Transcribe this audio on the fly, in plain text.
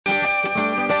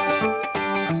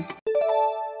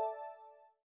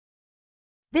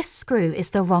This screw is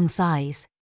the wrong size.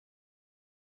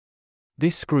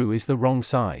 This screw is the wrong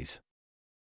size.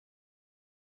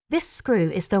 This screw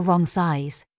is the wrong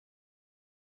size.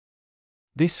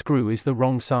 This screw is the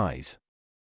wrong size.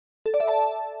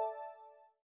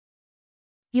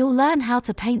 You'll learn how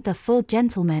to paint the Four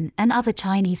Gentlemen and other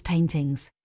Chinese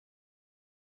paintings.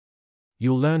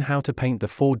 You'll learn how to paint the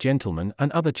Four Gentlemen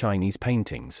and other Chinese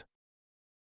paintings.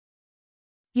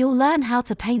 You'll learn how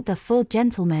to paint the Four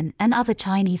Gentlemen and other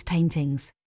Chinese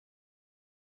paintings.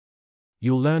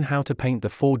 You'll learn how to paint the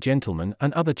Four Gentlemen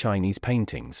and other Chinese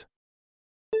paintings.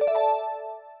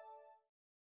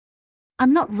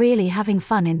 I'm not really having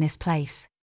fun in this place.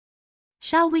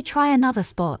 Shall we try another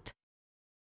spot?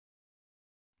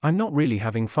 I'm not really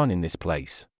having fun in this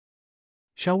place.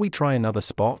 Shall we try another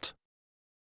spot?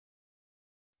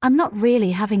 I'm not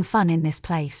really having fun in this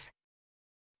place.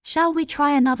 Shall we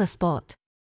try another spot?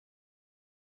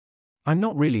 I'm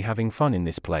not really having fun in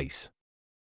this place.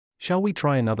 Shall we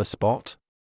try another spot?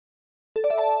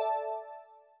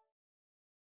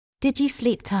 Did you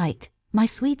sleep tight, my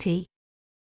sweetie?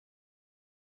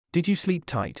 Did you sleep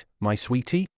tight, my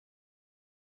sweetie?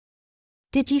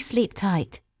 Did you sleep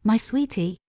tight, my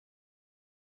sweetie?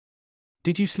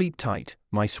 Did you sleep tight,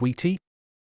 my sweetie?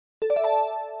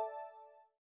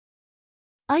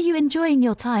 Are you enjoying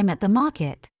your time at the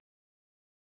market?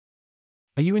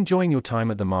 Are you enjoying your time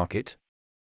at the market?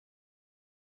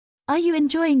 Are you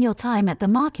enjoying your time at the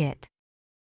market?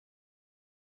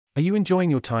 Are you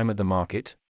enjoying your time at the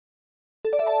market?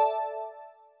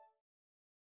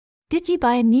 Did you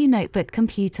buy a new notebook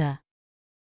computer?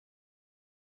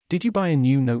 Did you buy a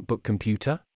new notebook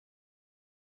computer?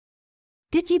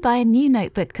 Did you buy a new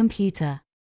notebook computer?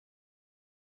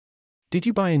 Did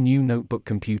you buy a new notebook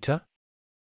computer?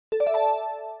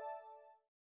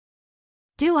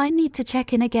 Do I need to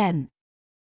check in again?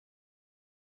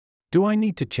 Do I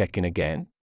need to check in again?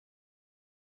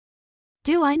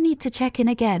 Do I need to check in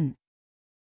again?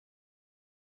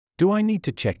 Do I need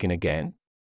to check in again?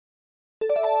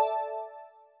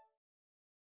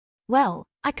 Well,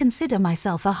 I consider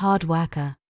myself a hard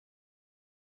worker.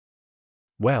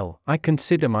 Well, I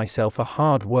consider myself a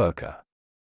hard worker.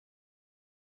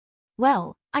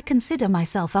 Well, I consider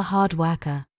myself a hard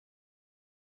worker.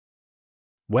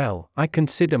 Well, I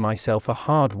consider myself a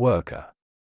hard worker.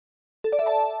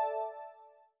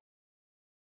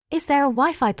 Is there a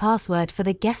Wi-Fi password for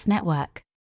the guest network?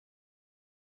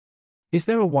 Is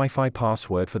there a Wi-Fi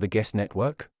password for the guest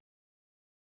network?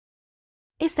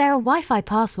 Is there a Wi-Fi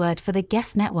password for the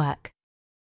guest network?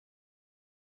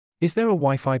 Is there a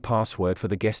Wi-Fi password for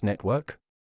the guest network?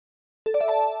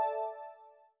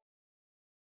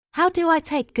 How do I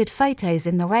take good photos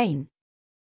in the rain?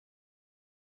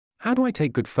 How do I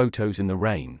take good photos in the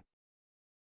rain?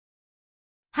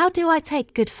 How do I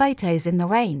take good photos in the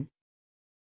rain?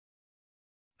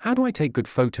 How do I take good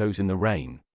photos in the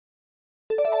rain?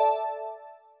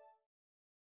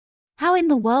 How in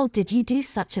the world did you do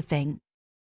such a thing?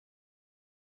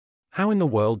 How in the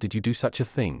world did you do such a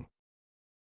thing?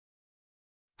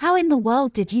 How in the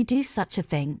world did you do such a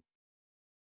thing?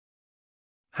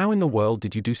 How in the world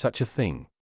did you do such a thing?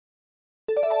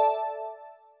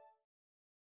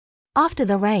 After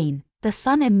the rain, the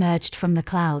sun emerged from the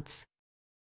clouds.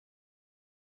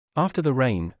 After the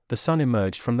rain, the sun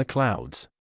emerged from the clouds.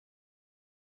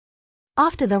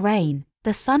 After the rain,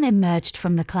 the sun emerged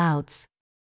from the clouds.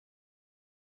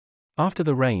 After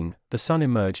the rain, the sun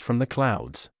emerged from the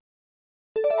clouds.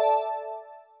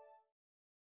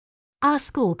 Our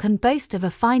school can boast of a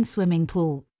fine swimming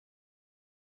pool.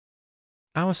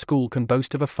 Our school can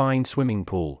boast of a fine swimming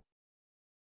pool.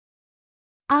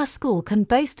 Our school can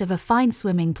boast of a fine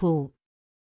swimming pool.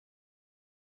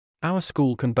 Our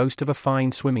school can boast of a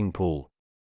fine swimming pool.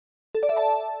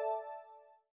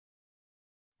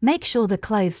 Make sure the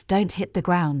clothes don't hit the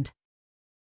ground.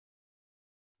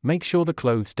 Make sure the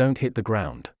clothes don't hit the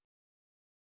ground.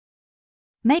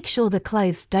 Make sure the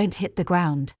clothes don't hit the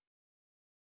ground.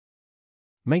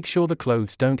 Make sure the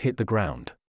clothes don't hit the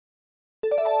ground.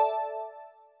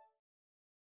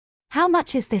 How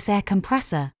much is this air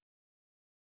compressor?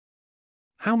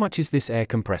 How much is this air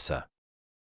compressor?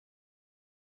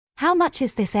 How much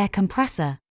is this air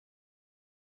compressor?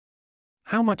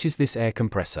 How much is this air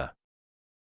compressor?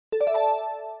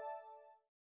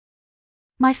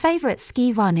 My favorite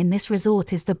ski run in this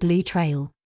resort is the Blue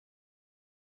Trail.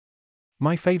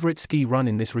 My favorite ski run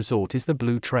in this resort is the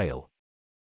Blue Trail.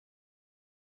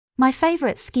 My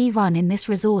favorite ski run in this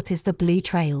resort is the Blue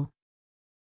Trail.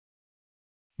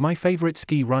 My favorite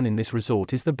ski run in this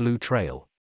resort is the Blue Trail.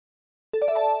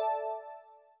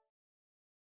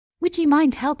 Would you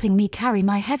mind helping me carry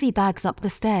my heavy bags up the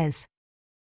stairs?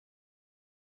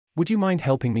 Would you mind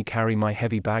helping me carry my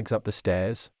heavy bags up the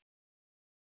stairs?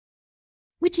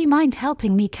 Would you mind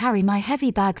helping me carry my heavy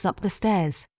bags up the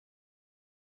stairs?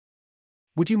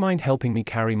 Would you mind helping me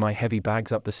carry my heavy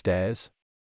bags up the stairs?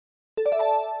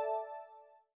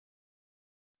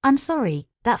 I'm sorry,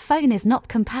 that phone is not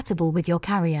compatible with your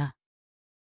carrier.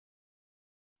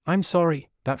 I'm sorry,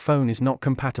 that phone is not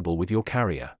compatible with your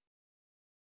carrier.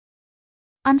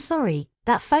 I'm sorry,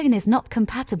 that phone is not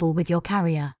compatible with your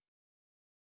carrier.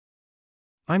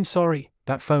 I'm sorry,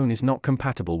 that phone is not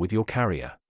compatible with your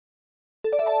carrier.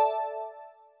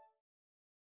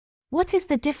 What is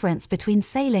the difference between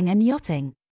sailing and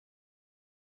yachting?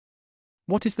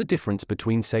 What is the difference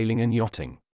between sailing and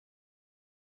yachting?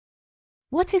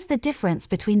 What is the difference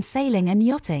between sailing and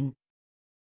yachting?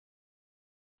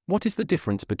 What is the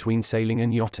difference between sailing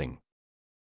and yachting?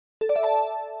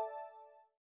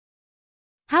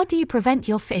 How do you prevent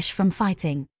your fish from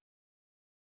fighting?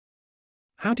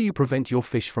 How do you prevent your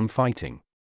fish from fighting?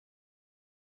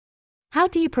 How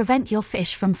do you prevent your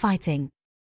fish from fighting?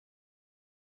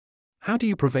 How do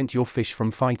you prevent your fish from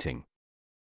fighting?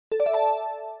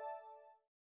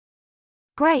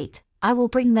 Great, I will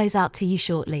bring those out to you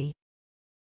shortly.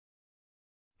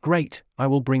 Great, I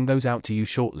will bring those out to you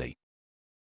shortly.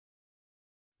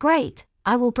 Great,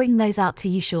 I will bring those out to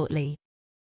you shortly.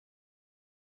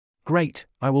 Great,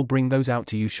 I will bring those out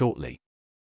to you shortly.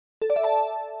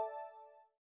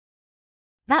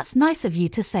 That's nice of you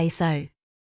to say so.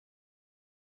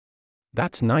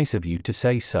 That's nice of you to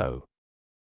say so.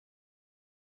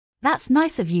 That's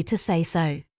nice of you to say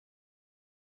so.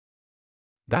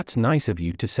 That's nice of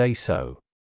you to say so.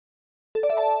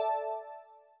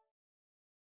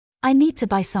 I need to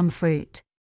buy some fruit.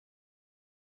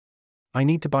 I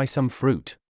need to buy some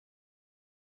fruit.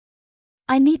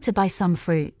 I need to buy some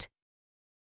fruit.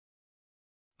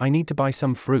 I need to buy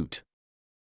some fruit.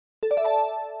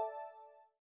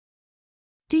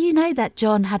 Do you know that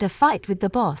John had a fight with the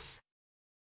boss?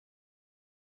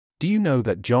 Do you know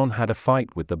that John had a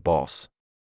fight with the boss?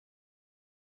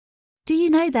 Do you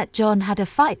know that John had a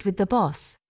fight with the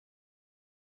boss?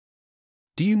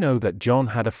 Do you know that John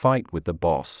had a fight with the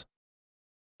boss?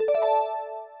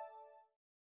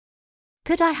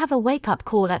 Could I have a wake-up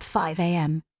call at 5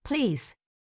 a.m., please?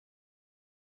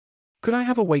 Could I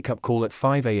have a wake-up call at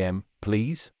 5 a.m.,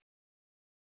 please?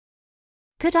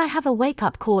 Could I have a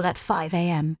wake-up call at 5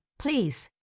 a.m., please?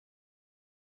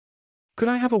 Could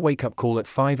I have a wake-up call at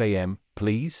 5 a.m.,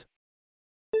 please?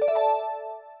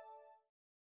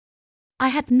 I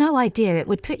had no idea it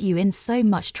would put you in so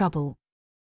much trouble.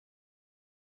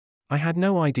 I had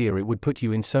no idea it would put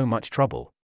you in so much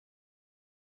trouble.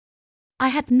 I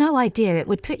had no idea it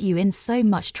would put you in so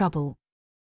much trouble.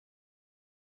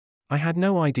 I had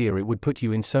no idea it would put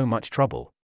you in so much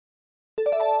trouble.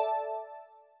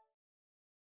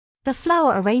 The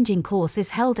flower arranging course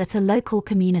is held at a local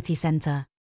community center.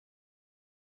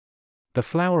 The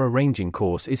flower arranging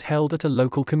course is held at a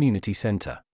local community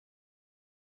center.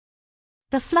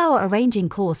 The flower arranging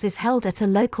course is held at a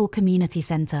local community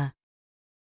center.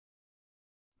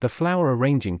 The flower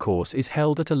arranging course is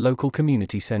held at a local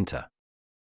community center.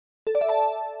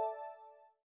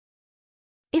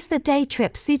 Is the day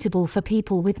trip suitable for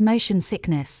people with motion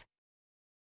sickness?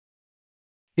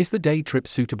 Is the day trip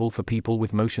suitable for people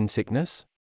with motion sickness?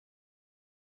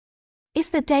 Is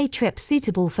the day trip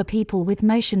suitable for people with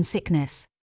motion sickness?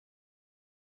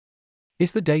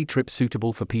 Is the day trip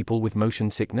suitable for people with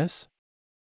motion sickness?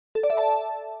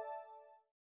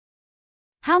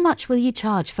 How much will you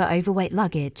charge for overweight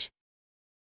luggage?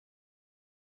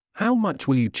 How much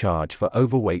will you charge for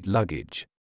overweight luggage?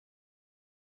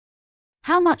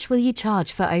 How much will you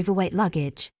charge for overweight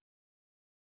luggage?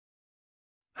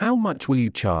 How much will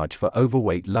you charge for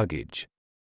overweight luggage?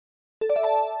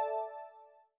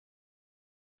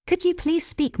 Could you please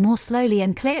speak more slowly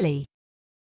and clearly?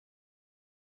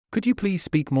 Could you please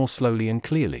speak more slowly and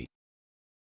clearly?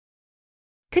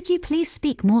 Could you please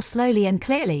speak more slowly and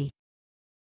clearly?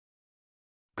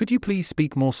 Could you please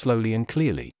speak more slowly and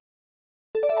clearly?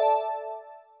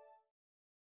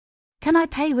 Can I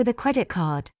pay with a credit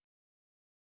card?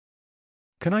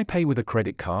 Can I pay with a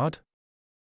credit card?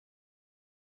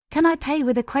 Can I pay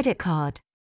with a credit card?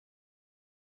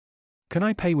 Can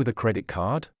I pay with a credit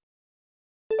card?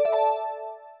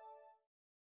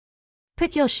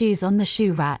 Put your shoes on the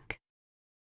shoe rack.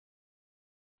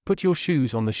 Put your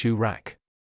shoes on the shoe rack.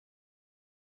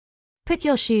 Put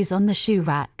your shoes on the shoe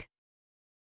rack.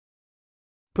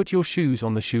 Put your shoes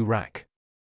on the shoe rack.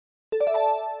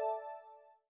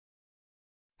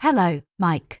 Hello,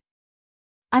 Mike.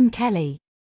 I'm Kelly.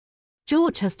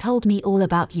 George has told me all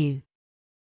about you.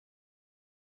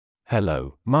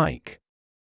 Hello, Mike.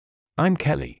 I'm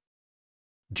Kelly.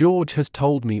 George has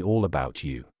told me all about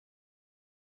you.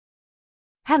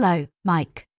 Hello,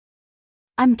 Mike.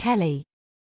 I'm Kelly.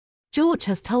 George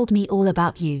has told me all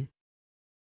about you.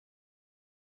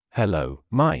 Hello,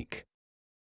 Mike.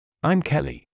 I'm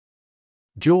Kelly.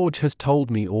 George has told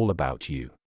me all about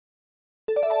you.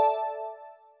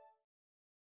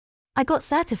 I got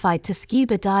certified to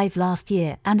scuba dive last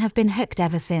year and have been hooked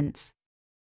ever since.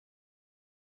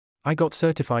 I got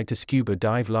certified to scuba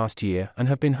dive last year and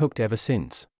have been hooked ever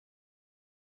since.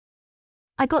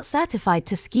 I got certified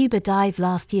to scuba dive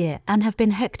last year and have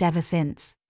been hooked ever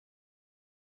since.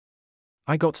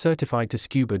 I got certified to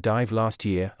scuba dive last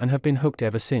year and have been hooked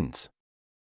ever since.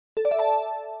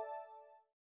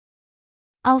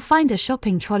 I'll find a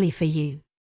shopping trolley for you.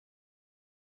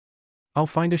 I'll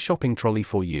find a shopping trolley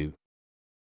for you.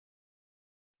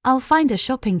 I'll find a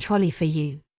shopping trolley for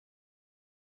you.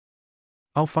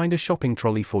 I'll find a shopping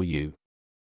trolley for you.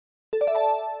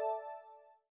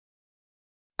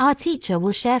 Our teacher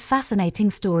will share fascinating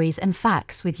stories and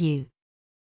facts with you.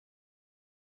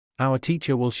 Our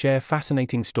teacher will share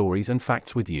fascinating stories and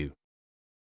facts with you.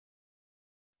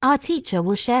 Our teacher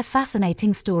will share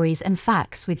fascinating stories and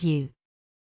facts with you.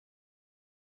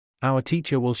 Our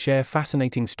teacher will share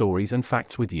fascinating stories and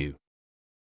facts with you.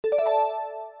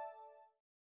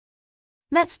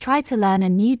 Let's try to learn a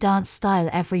new dance style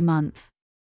every month.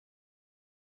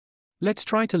 Let's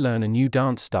try to learn a new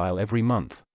dance style every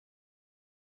month.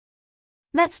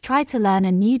 Let's try to learn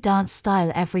a new dance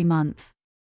style every month.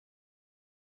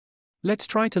 Let's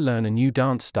try to learn a new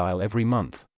dance style every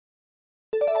month.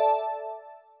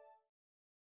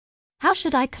 How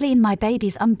should I clean my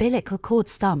baby's umbilical cord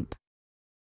stump?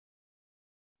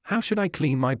 How should I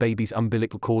clean my baby's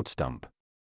umbilical cord stump?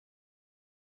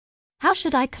 How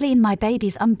should I clean my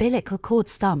baby's umbilical cord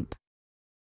stump?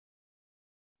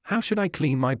 How should I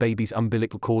clean my baby's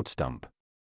umbilical cord stump?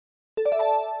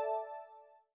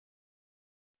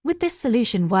 Would this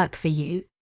solution work for you?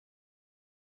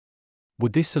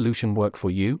 Would this solution work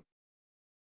for you?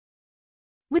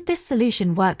 Would this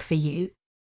solution work for you?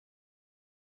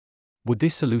 Would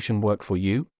this solution work for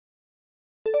you?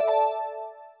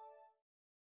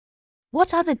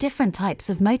 What are the different types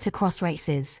of motocross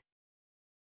races?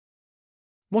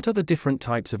 What are the different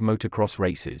types of motocross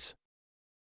races?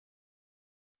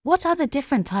 What are the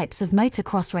different types of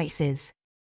motocross races?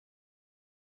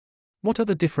 What are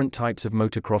the different types of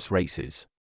motocross races?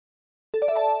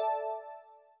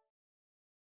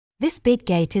 This big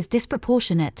gate is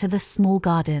disproportionate to the small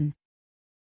garden.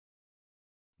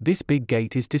 This big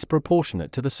gate is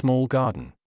disproportionate to the small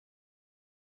garden.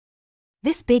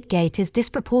 This big gate is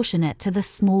disproportionate to the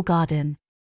small garden.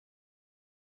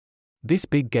 This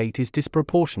big gate is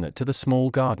disproportionate to the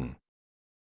small garden.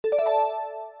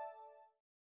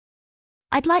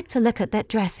 I'd like to look at that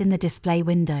dress in the display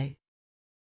window.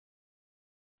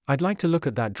 I'd like to look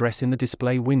at that dress in the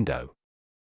display window.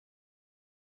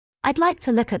 I'd like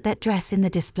to look at that dress in the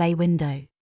display window.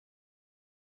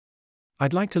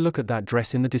 I'd like to look at that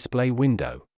dress in the display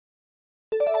window.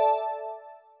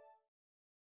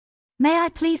 May I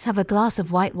please have a glass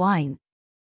of white wine?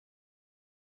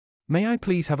 May I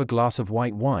please have a glass of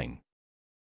white wine?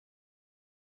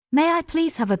 May I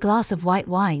please have a glass of white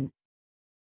wine?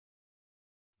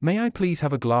 May I please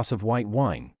have a glass of white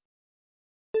wine?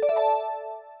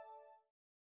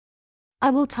 I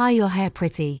will tie your hair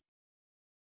pretty.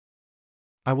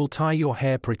 I will tie your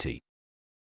hair pretty.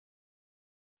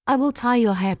 I will tie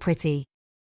your hair pretty.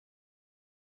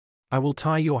 I will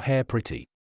tie your hair pretty.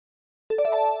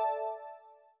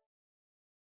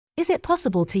 Is it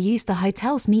possible to use the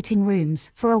hotel's meeting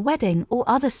rooms for a wedding or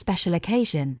other special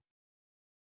occasion?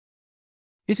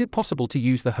 Is it possible to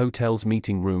use the hotel's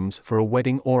meeting rooms for a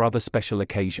wedding or other special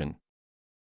occasion?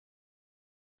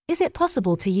 Is it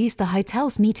possible to use the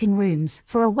hotel's meeting rooms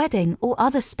for a wedding or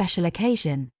other special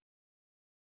occasion?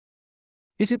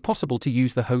 Is it possible to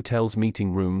use the hotel's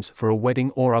meeting rooms for a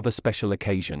wedding or other special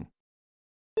occasion?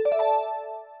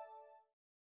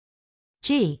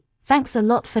 Gee, thanks a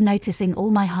lot for noticing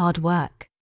all my hard work.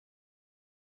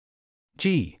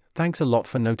 Gee, thanks a lot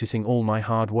for noticing all my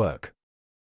hard work.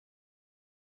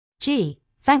 Gee,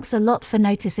 thanks a lot for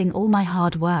noticing all my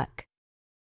hard work.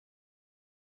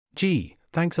 Gee,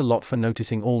 thanks a lot for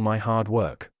noticing all my hard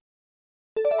work.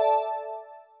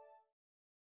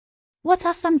 What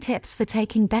are some tips for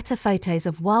taking better photos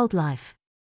of wildlife?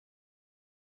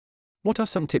 What are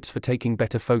some tips for taking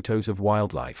better photos of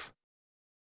wildlife?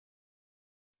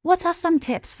 What are some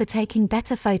tips for taking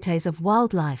better photos of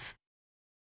wildlife?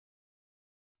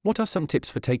 What are some tips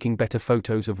for taking better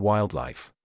photos of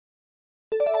wildlife?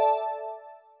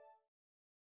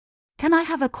 Can I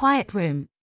have a quiet room?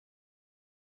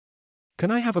 Can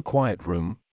I have a quiet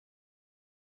room?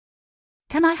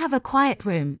 Can I have a quiet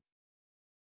room?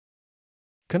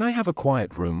 Can I have a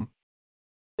quiet room?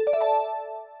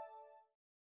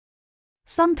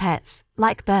 Some pets,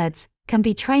 like birds, can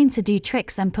be trained to do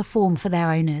tricks and perform for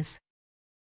their owners.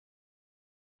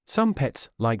 Some pets,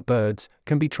 like birds,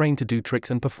 can be trained to do tricks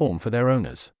and perform for their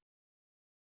owners.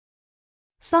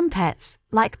 Some pets,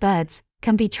 like birds,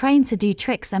 can be trained to do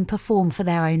tricks and perform for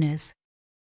their owners.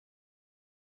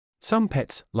 Some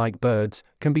pets, like birds,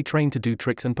 can be trained to do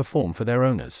tricks and perform for their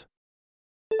owners.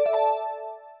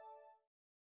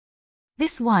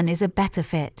 This one is a better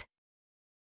fit.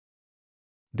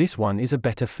 This one is a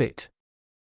better fit.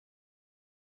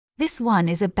 This one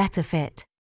is a better fit.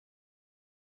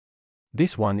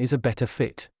 This one is a better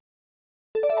fit.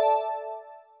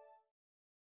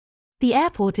 The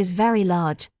airport is very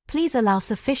large, please allow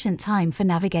sufficient time for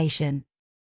navigation.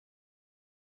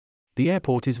 The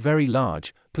airport is very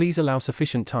large, please allow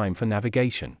sufficient time for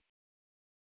navigation.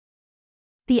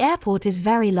 The airport is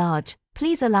very large,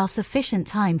 please allow sufficient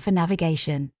time for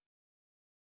navigation.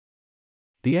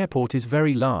 The airport is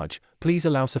very large, please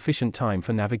allow sufficient time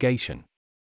for navigation.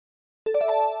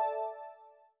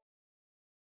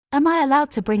 Am I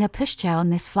allowed to bring a pushchair on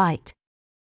this flight?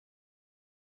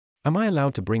 Am I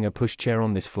allowed to bring a pushchair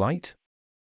on this flight?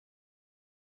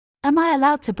 Am I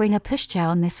allowed to bring a pushchair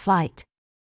on this flight?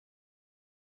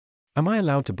 Am I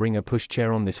allowed to bring a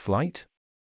pushchair on this flight?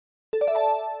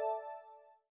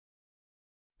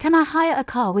 Can I hire a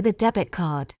car with a debit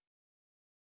card?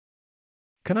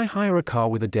 Can I hire a car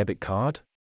with a debit card?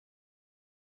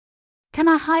 Can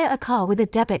I hire a car with a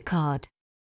debit card?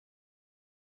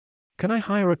 Can I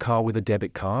hire a car with a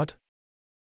debit card?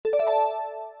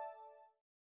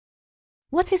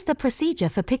 What is the procedure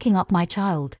for picking up my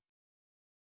child?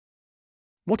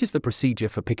 What is the procedure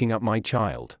for picking up my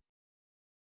child?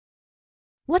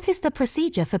 What is the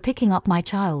procedure for picking up my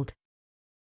child?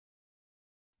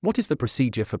 What is the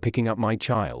procedure for picking up my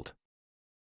child?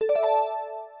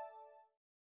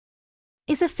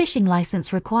 Is a fishing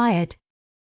license required?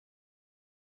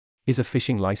 Is a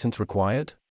fishing license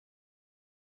required?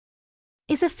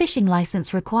 Is a fishing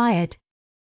license required?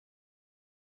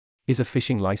 Is a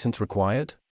fishing license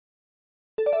required?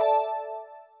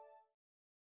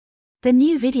 The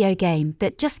new video game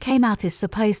that just came out is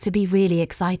supposed to be really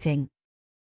exciting.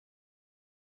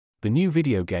 The new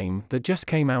video game that just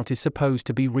came out is supposed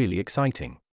to be really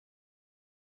exciting.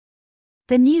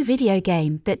 The new video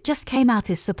game that just came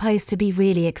out is supposed to be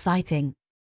really exciting.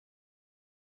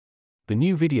 The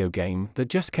new video game that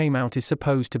just came out is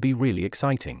supposed to be really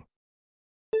exciting.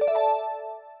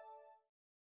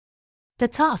 The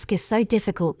task is so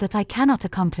difficult that I cannot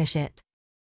accomplish it.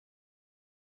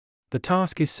 The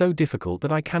task is so difficult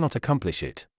that I cannot accomplish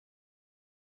it.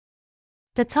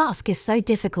 The task is so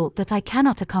difficult that I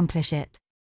cannot accomplish it.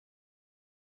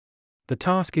 The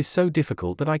task is so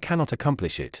difficult that I cannot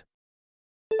accomplish it.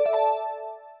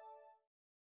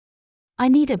 I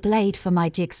need a blade for my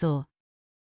jigsaw.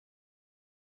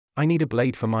 I need a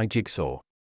blade for my jigsaw.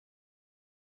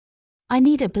 I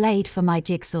need a blade for my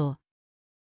jigsaw.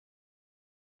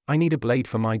 I need a blade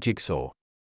for my jigsaw.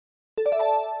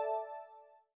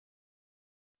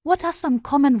 What are some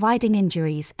common riding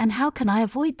injuries and how can I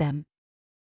avoid them?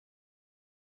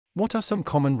 What are some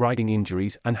common riding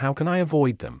injuries and how can I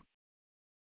avoid them?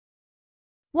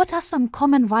 What are some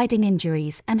common riding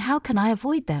injuries and how can I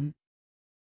avoid them?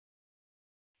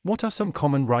 What are some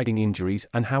common riding injuries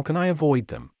and how can I avoid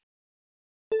them?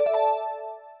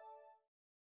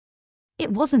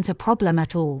 It wasn't a problem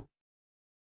at all.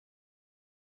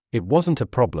 It wasn't a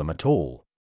problem at all.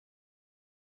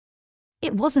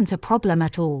 It wasn't a problem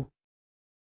at all.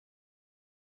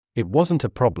 It wasn't a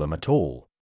problem at all.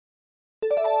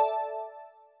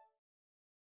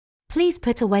 Please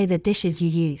put away the dishes you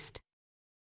used.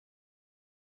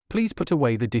 Please put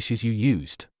away the dishes you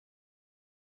used.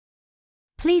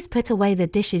 Please put away the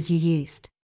dishes you used.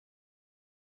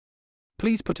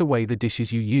 Please put away the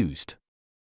dishes you used.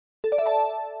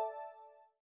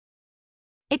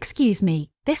 Excuse me,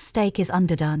 this steak is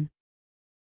underdone.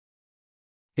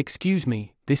 Excuse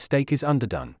me, this steak is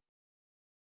underdone.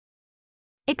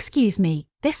 Excuse me,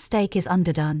 this steak is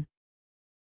underdone.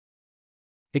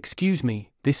 Excuse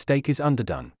me, this steak is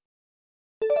underdone.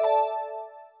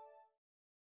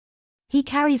 He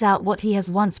carries out what he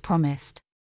has once promised.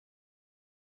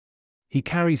 He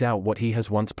carries out what he has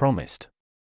once promised.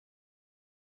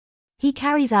 He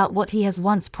carries out what he has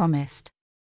once promised.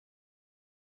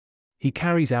 He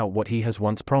carries out what he has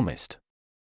once promised.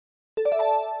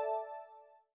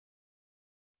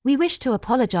 We wish to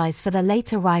apologize for the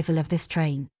late arrival of this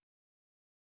train.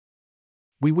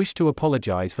 We wish to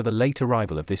apologize for the late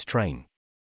arrival of this train.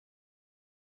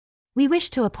 We wish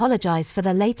to apologize for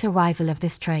the late arrival of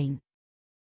this train.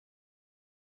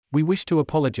 We wish to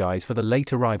apologize for the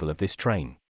late arrival of this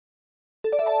train.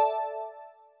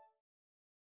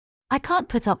 I can't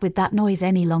put up with that noise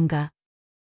any longer.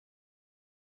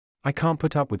 I can't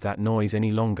put up with that noise any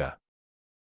longer.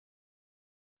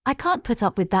 I can't put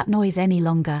up with that noise any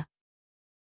longer.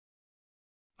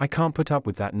 I can't put up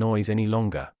with that noise any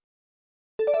longer.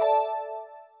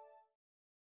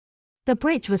 The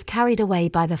bridge was carried away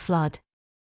by the flood.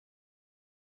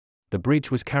 The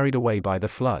bridge was carried away by the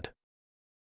flood.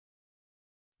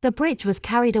 The bridge was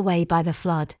carried away by the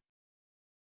flood.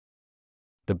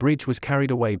 The bridge was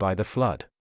carried away by the flood.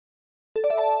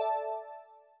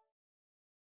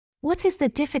 What is the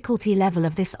difficulty level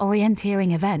of this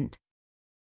orienteering event?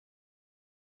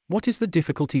 What is the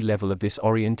difficulty level of this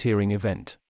orienteering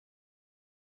event?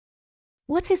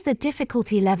 What is the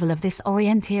difficulty level of this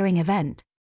orienteering event?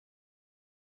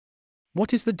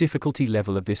 What is the difficulty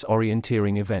level of this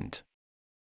orienteering event?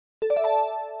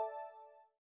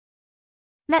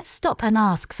 Let's stop and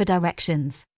ask for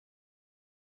directions.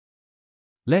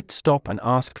 Let's stop and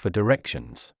ask for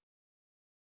directions.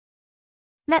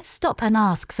 Let's stop and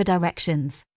ask for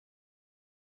directions.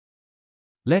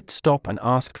 Let's stop and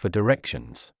ask for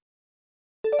directions.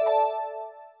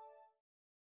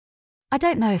 I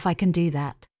don't know if I can do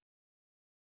that.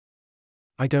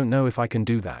 I don't know if I can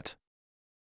do that.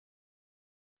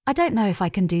 I don't know if I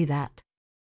can do that.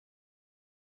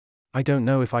 I don't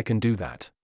know if I can do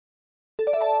that.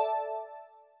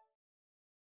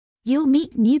 You'll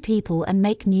meet new people and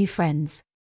make new friends.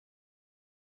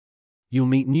 You'll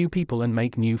meet new people and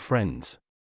make new friends.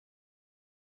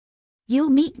 You'll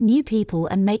meet new people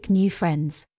and make new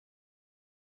friends.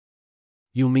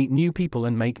 You'll meet new people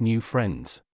and make new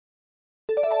friends.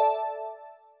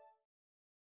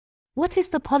 What is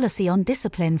the policy on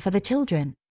discipline for the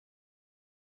children?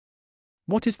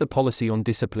 What is the policy on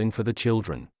discipline for the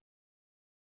children?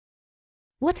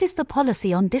 What is the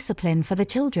policy on discipline for the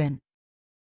children?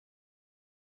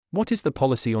 What is the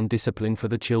policy on discipline for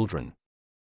the children?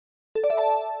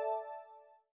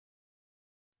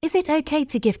 Is it okay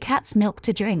to give cats milk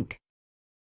to drink?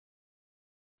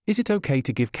 Is it okay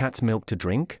to give cats milk to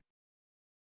drink?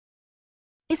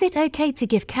 Is it okay to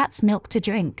give cats milk to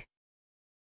drink?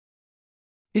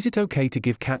 Is it okay to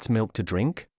give cats milk to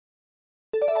drink?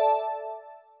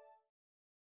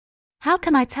 How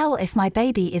can I tell if my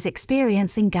baby is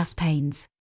experiencing gas pains?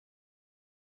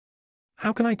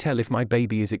 How can I tell if my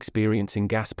baby is experiencing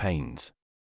gas pains?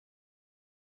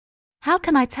 How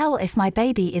can I tell if my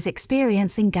baby is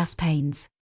experiencing gas pains?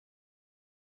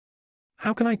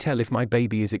 How can I tell if my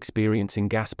baby is experiencing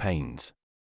gas pains?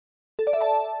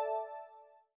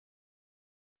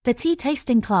 The tea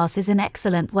tasting class is an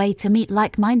excellent way to meet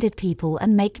like-minded people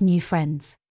and make new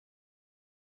friends.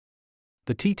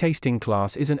 The tea tasting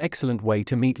class is an excellent way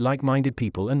to meet like-minded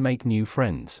people and make new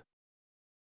friends.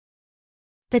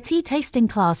 The tea tasting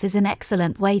class is an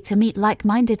excellent way to meet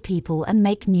like-minded people and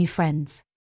make new friends.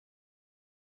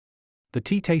 The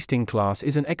tea tasting class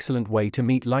is an excellent way to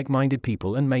meet like-minded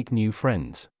people and make new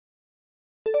friends.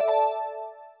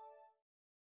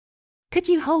 Could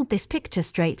you hold this picture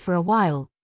straight for a while?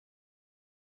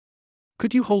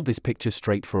 Could you hold this picture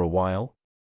straight for a while?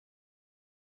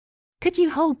 Could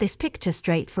you hold this picture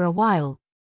straight for a while?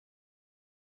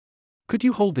 Could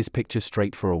you hold this picture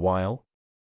straight for a while?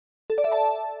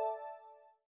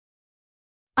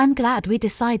 I'm glad we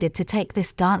decided to take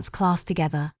this dance class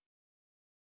together.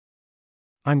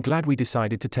 I'm glad we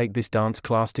decided to take this dance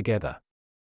class together.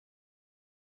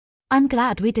 I'm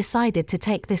glad we decided to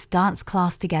take this dance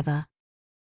class together.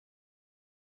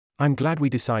 I'm glad we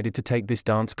decided to take this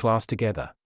dance class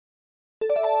together.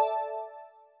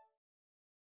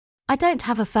 I don't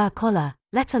have a fur collar,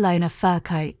 let alone a fur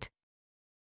coat.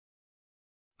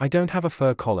 I don't have a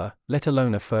fur collar, let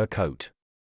alone a fur coat.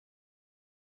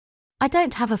 I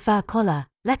don't have a fur collar,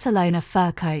 let alone a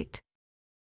fur coat.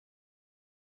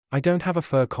 I don't have a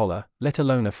fur collar, let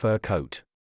alone a fur coat.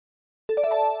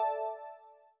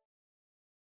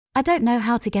 I don't know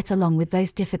how to get along with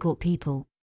those difficult people.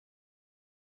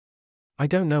 I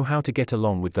don't know how to get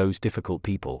along with those difficult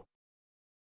people.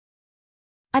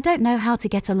 I don't know how to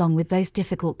get along with those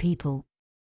difficult people.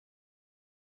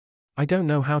 I don't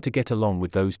know how to get along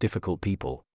with those difficult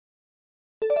people.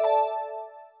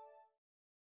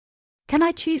 Can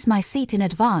I choose my seat in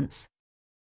advance?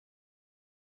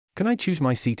 Can I choose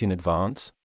my seat in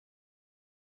advance?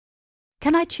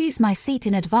 Can I choose my seat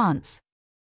in advance?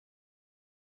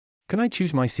 Can I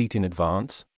choose my seat in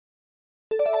advance?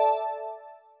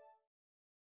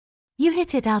 You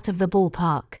hit it out of the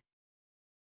ballpark.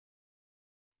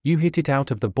 You hit it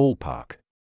out of the ballpark.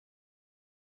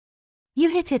 You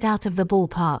hit it out of the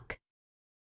ballpark.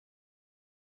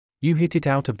 You hit it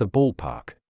out of the ballpark.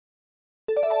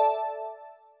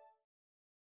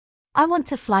 I want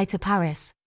to fly to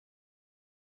Paris.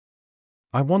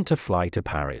 I want to fly to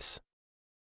Paris.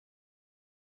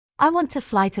 I want to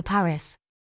fly to Paris.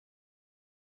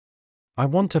 I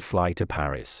want to fly to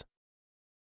Paris.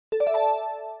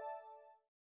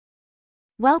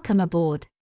 Welcome aboard.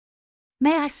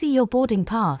 May I see your boarding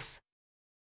pass?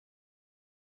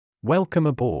 Welcome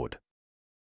aboard.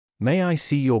 May I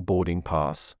see your boarding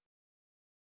pass?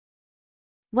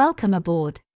 Welcome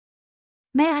aboard.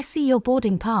 May I see your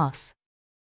boarding pass?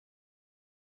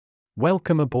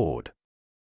 Welcome aboard.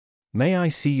 May I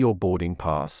see your boarding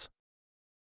pass?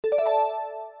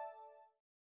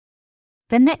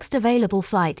 The next available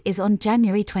flight is on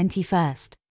January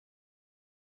 21st.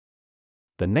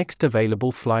 The next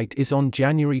available flight is on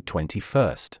January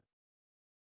 21st.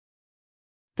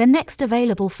 The next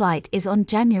available flight is on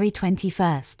January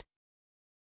 21st.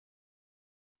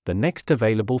 The next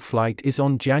available flight is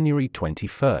on January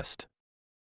 21st.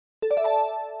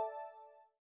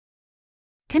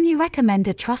 Can you recommend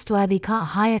a trustworthy car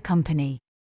hire company?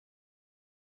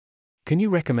 Can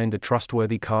you recommend a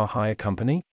trustworthy car hire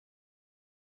company?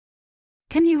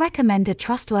 Can you recommend a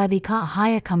trustworthy car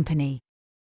hire company?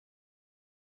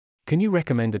 Can you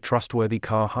recommend a trustworthy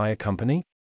car hire company?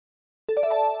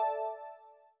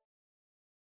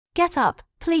 Get up,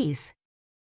 please.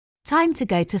 Time to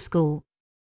go to school.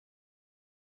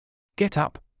 Get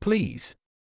up, please.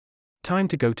 Time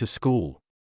to go to school.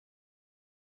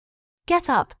 Get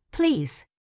up, please.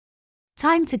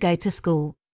 Time to go to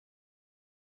school.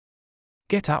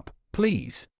 Get up,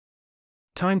 please.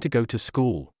 Time to go to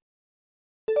school.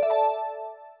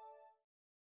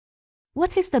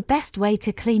 What is the best way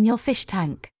to clean your fish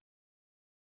tank?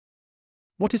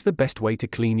 What is the best way to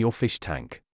clean your fish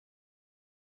tank?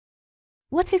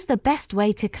 What is the best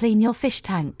way to clean your fish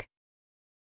tank?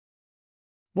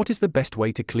 What is the best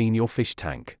way to clean your fish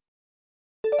tank?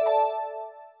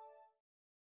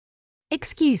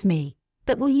 Excuse me,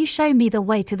 but will you show me the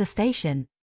way to the station?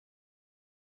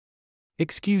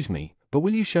 Excuse me, but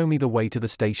will you show me the way to the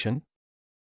station?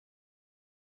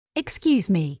 Excuse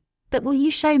me, but will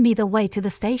you show me the way to the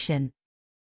station?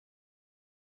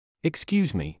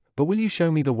 Excuse me, but will you show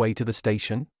me the way to the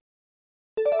station?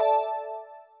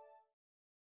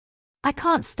 I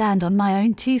can't stand on my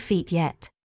own 2 feet yet.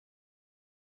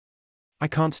 I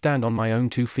can't stand on my own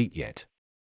 2 feet yet.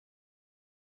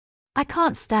 I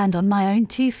can't stand on my own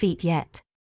 2 feet yet.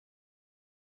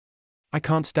 I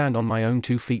can't stand on my own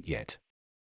 2 feet yet.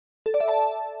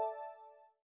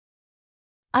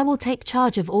 I will take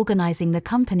charge of organizing the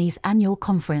company's annual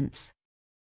conference.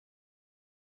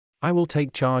 I will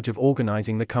take charge of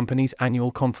organizing the company's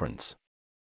annual conference.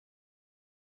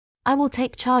 I will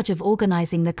take charge of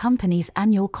organizing the company's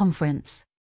annual conference.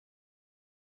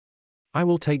 I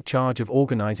will take charge of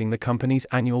organizing the company's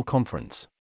annual conference.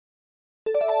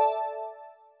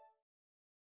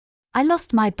 I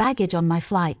lost my baggage on my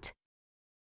flight.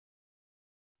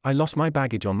 I lost my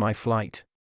baggage on my flight.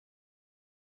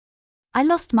 I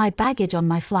lost my baggage on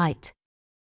my flight.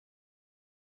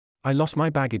 I lost my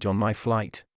baggage on my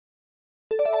flight.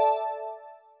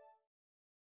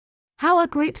 How are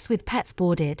groups with pets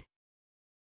boarded?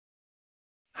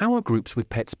 How are groups with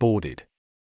pets boarded?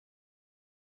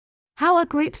 How are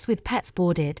groups with pets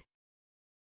boarded?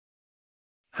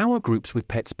 How are groups with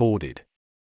pets boarded?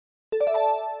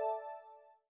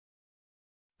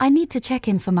 I need to check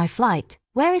in for my flight.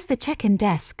 Where is the check-in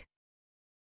desk?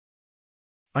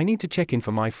 I need to check in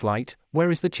for my flight. Where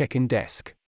is the check-in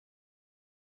desk?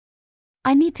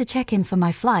 I need to check in for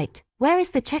my flight. Where is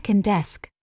the check-in desk?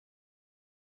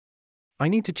 I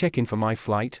need to check in for my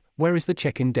flight. Where is the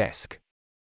check-in desk?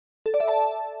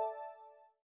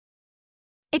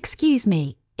 Excuse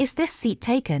me, is this seat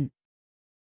taken?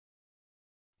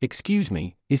 Excuse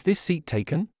me, is this seat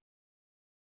taken?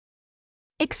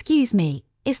 Excuse me,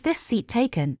 is this seat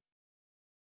taken?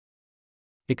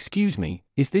 Excuse me,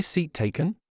 is this seat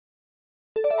taken?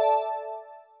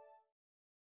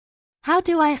 How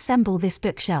do I assemble this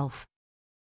bookshelf?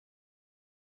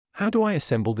 How do I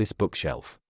assemble this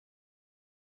bookshelf?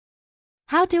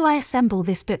 How do I assemble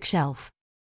this bookshelf?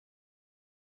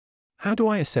 How do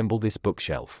I assemble this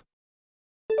bookshelf?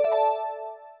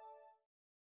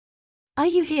 Are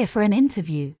you here for an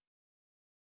interview?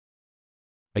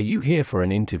 Are you here for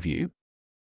an interview?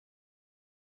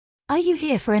 Are you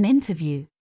here for an interview?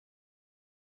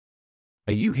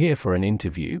 Are you here for an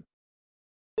interview?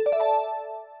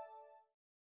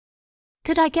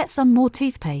 Could I get some more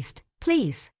toothpaste,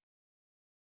 please?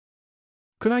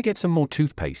 Could I get some more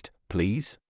toothpaste,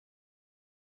 please?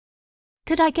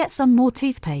 Could I get some more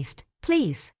toothpaste,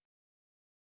 please?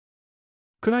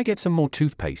 Could I get some more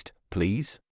toothpaste,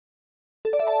 please?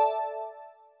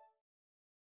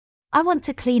 I want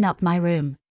to clean up my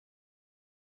room.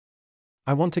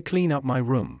 I want to clean up my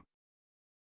room.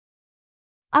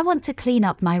 I want to clean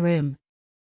up my room.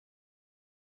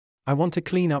 I want to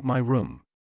clean up my room.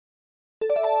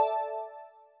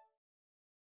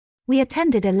 We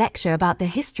attended a lecture about the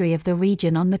history of the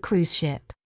region on the cruise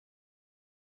ship.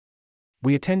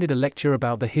 We attended a lecture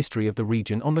about the history of the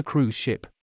region on the cruise ship.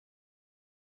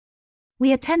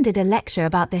 We attended a lecture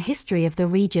about the history of the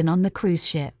region on the cruise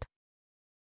ship.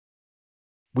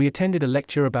 We attended a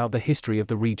lecture about the history of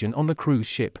the region on the cruise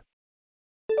ship.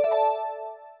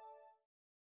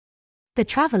 The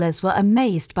travelers were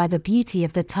amazed by the beauty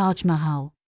of the Taj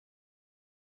Mahal.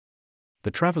 The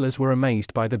travelers were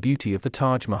amazed by the beauty of the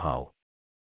Taj Mahal.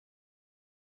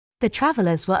 The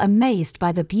travelers were amazed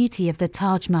by the beauty of the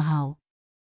Taj Mahal.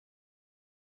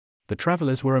 The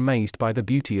travelers were amazed by the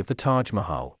beauty of the Taj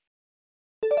Mahal.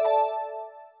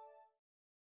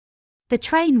 The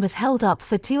train was held up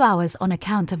for 2 hours on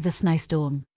account of the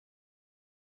snowstorm.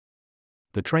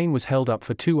 The train was held up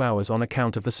for 2 hours on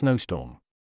account of the snowstorm.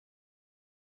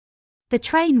 The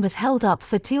train was held up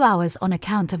for 2 hours on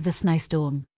account of the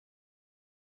snowstorm.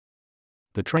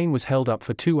 The train was held up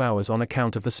for 2 hours on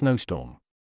account of the snowstorm.